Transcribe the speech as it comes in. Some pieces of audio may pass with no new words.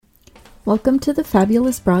Welcome to the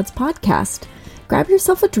Fabulous Broads podcast. Grab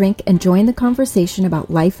yourself a drink and join the conversation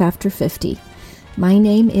about life after 50. My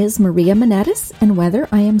name is Maria Monetis, and whether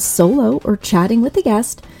I am solo or chatting with a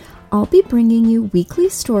guest, I'll be bringing you weekly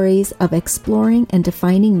stories of exploring and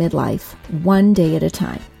defining midlife, one day at a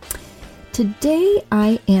time. Today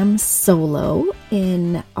I am solo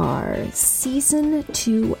in our Season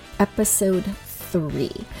 2, Episode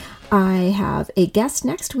 3. I have a guest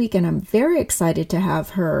next week, and I'm very excited to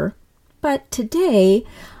have her. But today,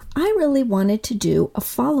 I really wanted to do a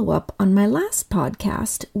follow-up on my last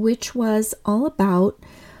podcast, which was all about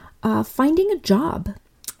finding a job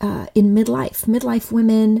in midlife. Midlife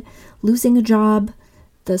women losing a job,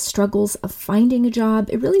 the struggles of finding a job.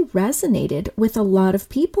 It really resonated with a lot of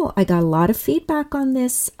people. I got a lot of feedback on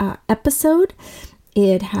this episode.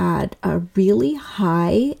 It had a really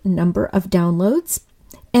high number of downloads.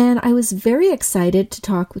 And I was very excited to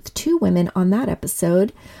talk with two women on that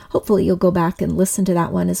episode. Hopefully you'll go back and listen to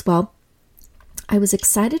that one as well. I was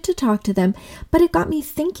excited to talk to them, but it got me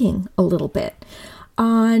thinking a little bit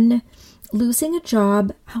on losing a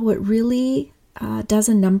job, how it really does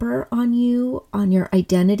a number on you, on your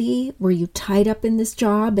identity. Were you tied up in this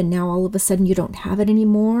job and now all of a sudden you don't have it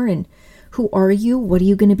anymore? And who are you? What are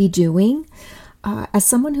you going to be doing? As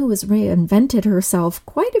someone who has reinvented herself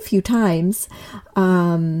quite a few times,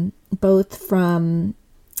 both from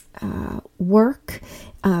work,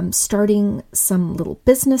 starting some little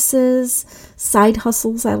businesses, side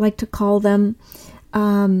hustles, I like to call them,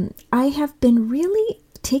 I have been really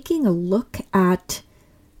taking a look at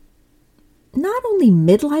not only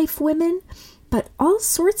midlife women, but all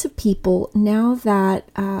sorts of people now that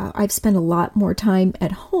I've spent a lot more time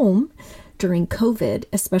at home during COVID,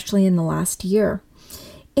 especially in the last year.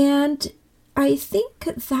 And I think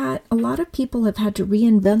that a lot of people have had to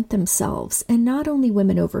reinvent themselves, and not only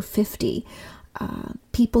women over 50,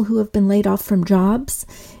 people who have been laid off from jobs,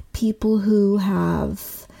 people who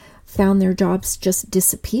have found their jobs just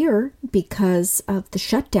disappear because of the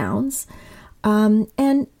shutdowns.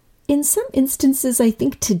 And in some instances, I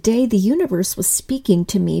think today the universe was speaking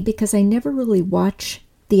to me because I never really watch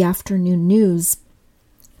the afternoon news.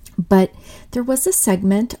 But there was a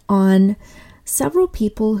segment on several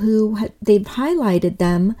people who they've highlighted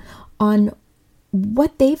them on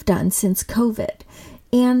what they've done since COVID.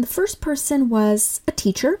 And the first person was a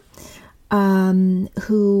teacher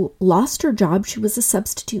who lost her job. She was a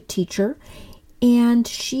substitute teacher, and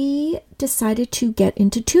she decided to get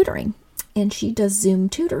into tutoring. And she does Zoom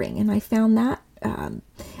tutoring. And I found that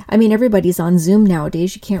everybody's on Zoom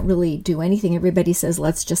nowadays. You can't really do anything. Everybody says,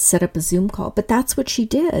 let's just set up a Zoom call. But that's what she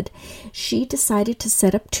did. She decided to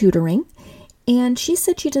set up tutoring, and she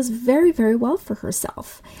said she does very, very well for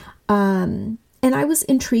herself. And I was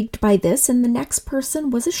intrigued by this. And the next person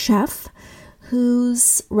was a chef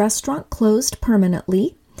whose restaurant closed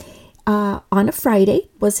permanently on a Friday,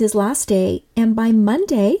 was his last day. And by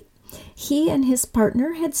Monday, he and his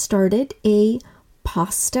partner had started a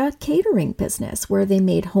pasta catering business where they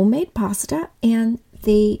made homemade pasta and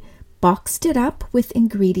they boxed it up with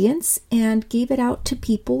ingredients and gave it out to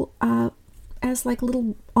people as like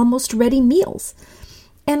little almost ready meals.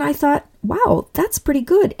 And I thought, wow, that's pretty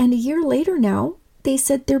good. And a year later now, they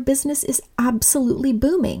said their business is absolutely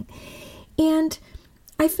booming. And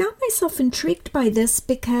I found myself intrigued by this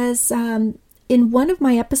because in one of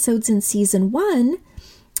my episodes in Season 1,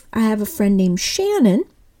 I have a friend named Shannon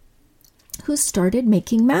who started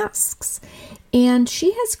making masks. And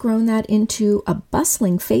she has grown that into a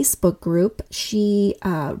bustling Facebook group. She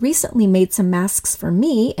recently made some masks for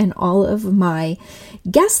me, and all of my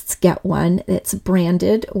guests get one that's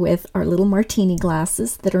branded with our little martini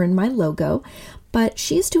glasses that are in my logo. But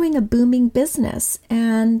she's doing a booming business,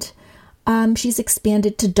 and she's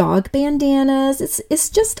expanded to dog bandanas. It's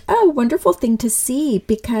just a wonderful thing to see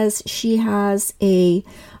because she has a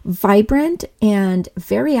vibrant and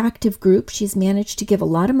very active group. She's managed to give a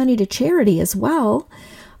lot of money to charity as well,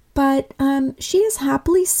 but she is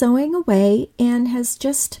happily sewing away and has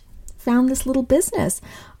just found this little business.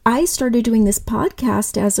 I started doing this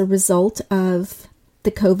podcast as a result of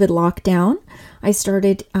the COVID lockdown. I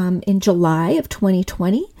started in July of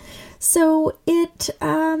 2020. So it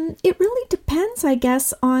really depends, I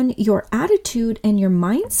guess, on your attitude and your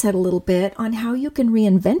mindset a little bit on how you can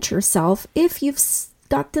reinvent yourself if you've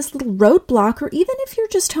got this little roadblock, or even if you're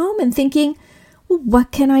just home and thinking, well,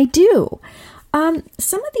 what can I do?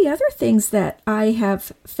 Some of the other things that I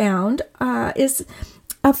have found is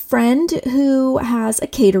a friend who has a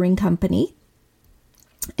catering company,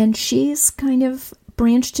 and she's kind of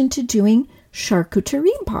branched into doing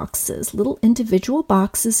charcuterie boxes, little individual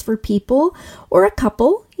boxes for people or a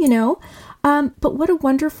couple, But what a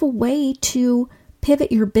wonderful way to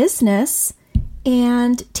pivot your business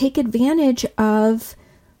and take advantage of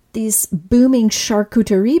these booming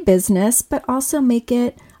charcuterie business, but also make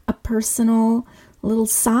it a personal little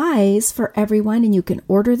size for everyone, and you can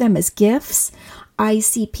order them as gifts. I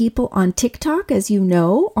see people on TikTok, as you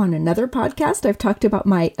know, on another podcast, I've talked about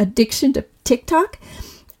my addiction to TikTok.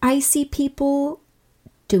 I see people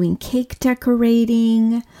doing cake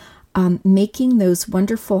decorating, making those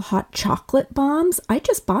wonderful hot chocolate bombs. I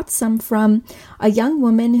just bought some from a young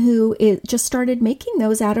woman who just started making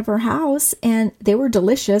those out of her house, and they were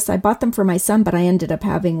delicious. I bought them for my son, but I ended up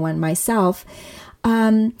having one myself.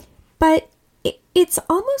 But it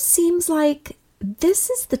almost seems like this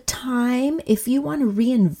is the time, if you want to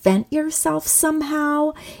reinvent yourself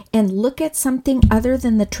somehow and look at something other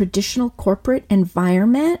than the traditional corporate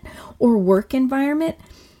environment or work environment,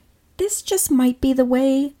 this just might be the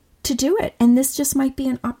way to do it. And this just might be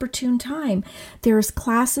an opportune time. There's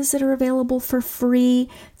classes that are available for free.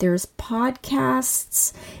 There's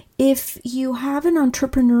podcasts. If you have an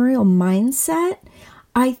entrepreneurial mindset,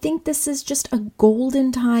 I think this is just a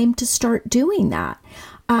golden time to start doing that.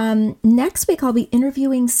 Next week, I'll be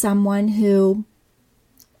interviewing someone who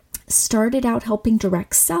started out helping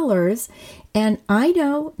direct sellers. And I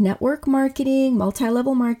know network marketing,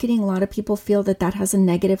 multi-level marketing, a lot of people feel that that has a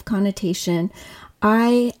negative connotation.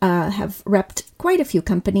 I have repped quite a few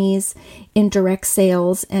companies in direct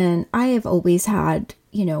sales, and I have always had,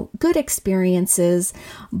 good experiences.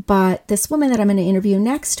 But this woman that I'm going to interview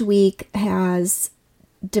next week has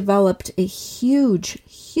developed a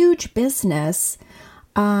huge business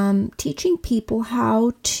teaching people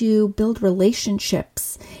how to build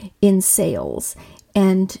relationships in sales,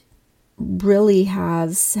 and really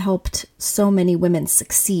has helped so many women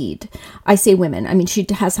succeed. I say women, I mean, she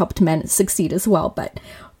has helped men succeed as well, but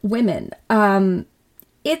women.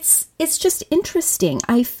 It's just interesting.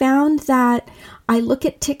 I found that I look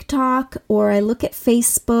at TikTok or I look at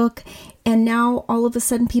Facebook, and now all of a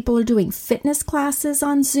sudden people are doing fitness classes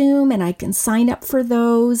on Zoom, and I can sign up for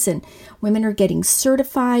those, and women are getting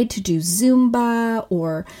certified to do Zumba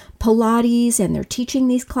or Pilates, and they're teaching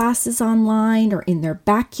these classes online or in their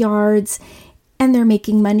backyards, and they're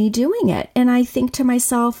making money doing it. And I think to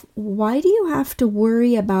myself, why do you have to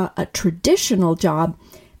worry about a traditional job?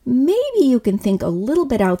 Maybe you can think a little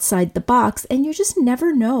bit outside the box, and you just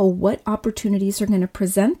never know what opportunities are going to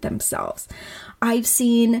present themselves. I've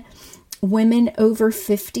seen women over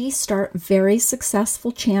 50 start very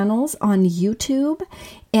successful channels on YouTube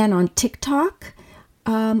and on TikTok,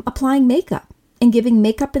 applying makeup and giving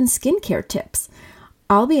makeup and skincare tips.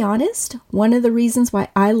 I'll be honest, one of the reasons why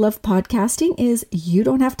I love podcasting is you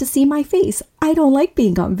don't have to see my face. I don't like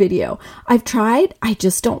being on video. I've tried, I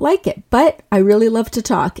just don't like it, but I really love to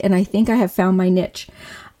talk, and I think I have found my niche.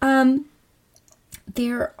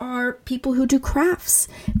 There are people who do crafts,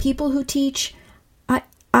 people who teach.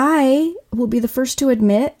 I will be the first to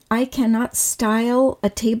admit I cannot style a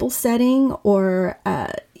table setting or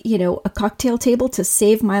a cocktail table to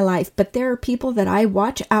save my life. But there are people that I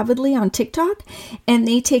watch avidly on TikTok, and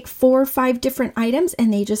they take 4 or 5 different items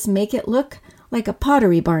and they just make it look like a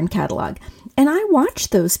Pottery Barn catalog. And I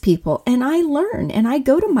watch those people and I learn, and I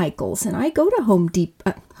go to Michael's and I go to Home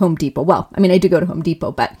Depot. Well, I mean, I do go to Home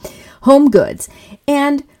Depot, but Home Goods.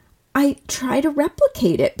 And I try to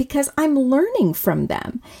replicate it because I'm learning from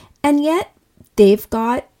them. And yet they've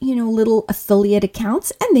got, little affiliate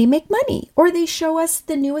accounts and they make money, or they show us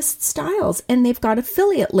the newest styles and they've got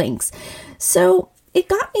affiliate links. So it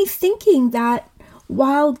got me thinking that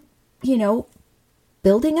while,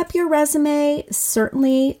 building up your resume,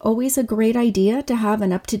 certainly always a great idea to have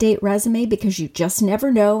an up-to-date resume because you just never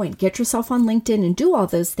know, and get yourself on LinkedIn and do all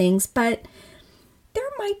those things. But there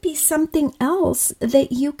might be something else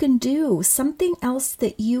that you can do, something else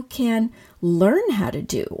that you can learn how to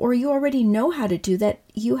do, or you already know how to do that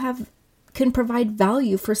can provide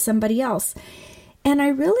value for somebody else. And I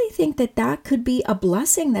really think that could be a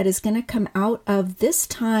blessing that is going to come out of this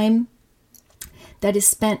time that is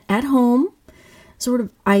spent at home, sort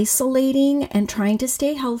of isolating and trying to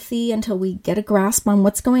stay healthy until we get a grasp on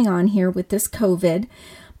what's going on here with this COVID.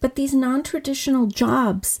 But these non-traditional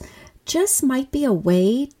jobs just might be a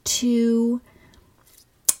way to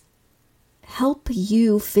help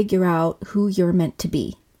you figure out who you're meant to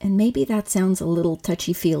be. And maybe that sounds a little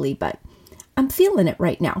touchy-feely, but I'm feeling it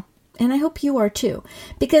right now. And I hope you are too.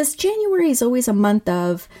 Because January is always a month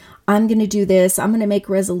of, I'm going to do this, I'm going to make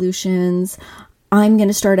resolutions, I'm going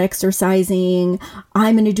to start exercising,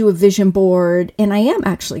 I'm going to do a vision board. And I am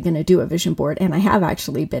actually going to do a vision board. And I have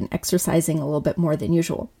actually been exercising a little bit more than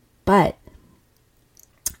usual. But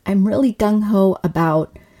I'm really gung-ho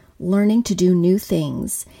about learning to do new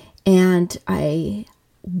things. And I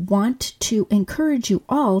want to encourage you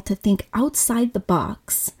all to think outside the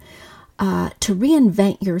box, to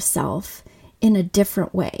reinvent yourself in a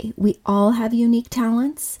different way. We all have unique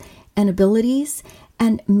talents and abilities,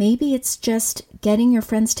 and maybe it's just getting your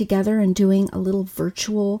friends together and doing a little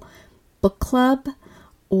virtual book club,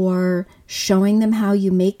 or showing them how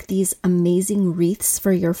you make these amazing wreaths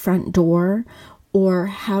for your front door, or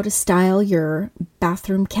how to style your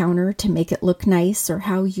bathroom counter to make it look nice, or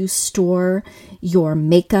how you store your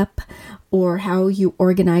makeup, or how you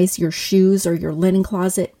organize your shoes or your linen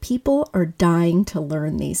closet. People are dying to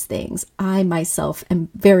learn these things. I myself am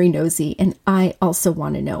very nosy, and I also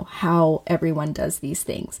want to know how everyone does these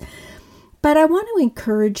things. But I want to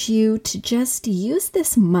encourage you to just use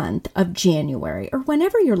this month of January, or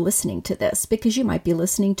whenever you're listening to this, because you might be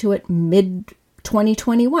listening to it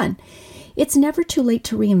mid-2021. It's never too late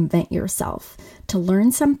to reinvent yourself, to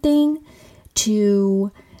learn something,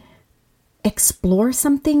 to explore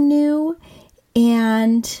something new,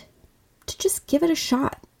 and to just give it a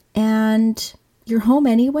shot. And you're home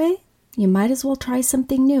anyway, you might as well try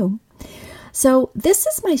something new. So this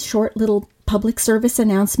is my short little public service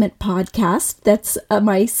announcement podcast. That's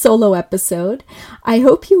my solo episode. I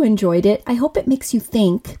hope you enjoyed it. I hope it makes you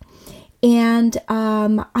think. And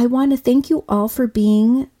I want to thank you all for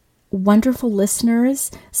being wonderful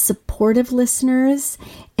listeners, supportive listeners,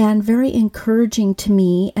 and very encouraging to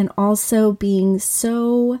me, and also being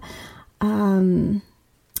so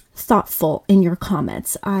thoughtful in your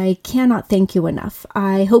comments. I cannot thank you enough.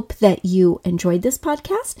 I hope that you enjoyed this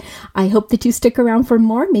podcast. I hope that you stick around for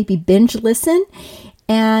more, maybe binge listen.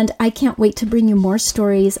 And I can't wait to bring you more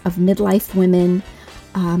stories of midlife women.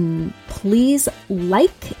 Please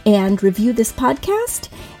like and review this podcast,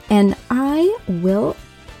 and I will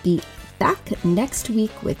be back next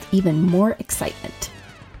week with even more excitement.